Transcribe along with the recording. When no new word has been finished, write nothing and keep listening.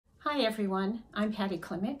Hi everyone, I'm Pattie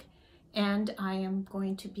Klimek, and I am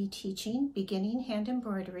going to be teaching beginning hand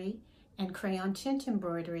embroidery and crayon tint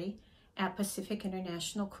embroidery at Pacific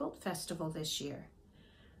International Quilt Festival this year.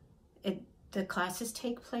 The classes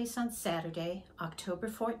take place on Saturday, October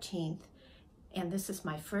 14th, and this is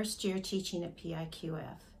my first year teaching at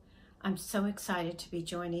PIQF. I'm so excited to be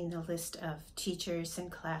joining the list of teachers and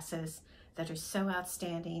classes that are so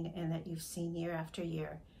outstanding and that you've seen year after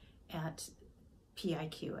year at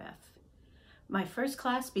PIQF. My first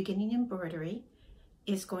class, beginning embroidery,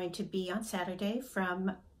 is going to be on Saturday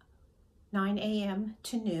from 9 a.m.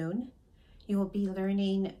 to noon. You will be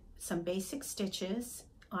learning some basic stitches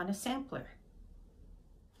on a sampler.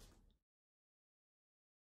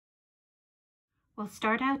 We'll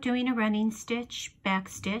start out doing a running stitch, back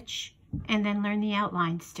stitch, and then learn the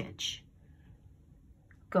outline stitch.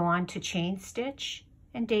 Go on to chain stitch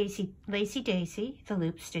and lacy daisy, the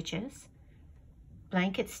loop stitches,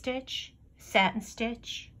 blanket stitch, satin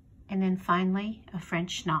stitch, and then finally a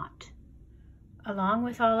French knot. Along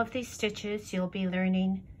with all of these stitches, you'll be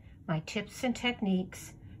learning my tips and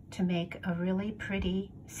techniques to make a really pretty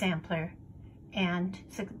sampler and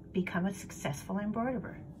become a successful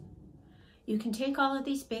embroiderer. You can take all of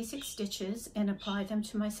these basic stitches and apply them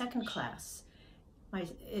to my second class.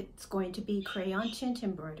 It's going to be crayon tint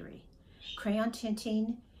embroidery. Crayon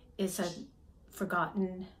tinting is a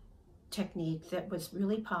forgotten technique that was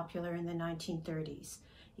really popular in the 1930s.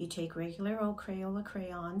 You take regular old Crayola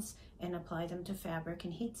crayons and apply them to fabric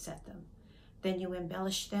and heat set them. Then you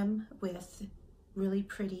embellish them with really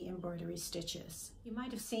pretty embroidery stitches. You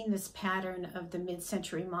might have seen this pattern of the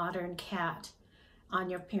mid-century modern cat on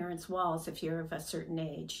your parents' walls if you're of a certain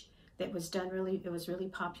age. It was really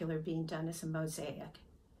popular being done as a mosaic.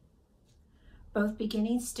 Both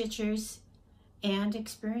beginning stitchers and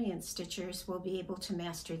experienced stitchers will be able to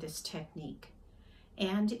master this technique.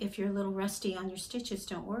 And if you're a little rusty on your stitches,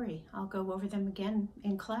 don't worry, I'll go over them again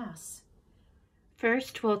in class.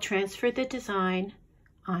 First, we'll transfer the design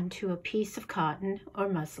onto a piece of cotton or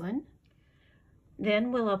muslin.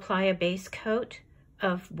 Then we'll apply a base coat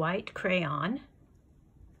of white crayon.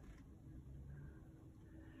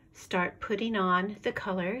 Start putting on the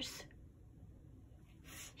colors,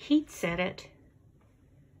 heat set it,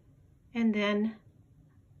 and then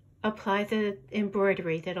apply the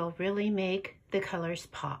embroidery that'll really make the colors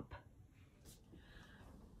pop.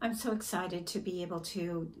 I'm so excited to be able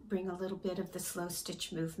to bring a little bit of the slow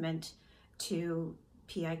stitch movement to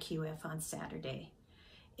PIQF on Saturday.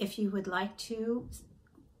 If you would like to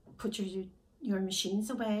put your machines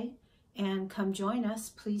away and come join us,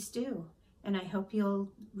 please do. And I hope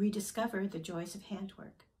you'll rediscover the joys of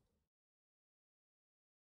handwork.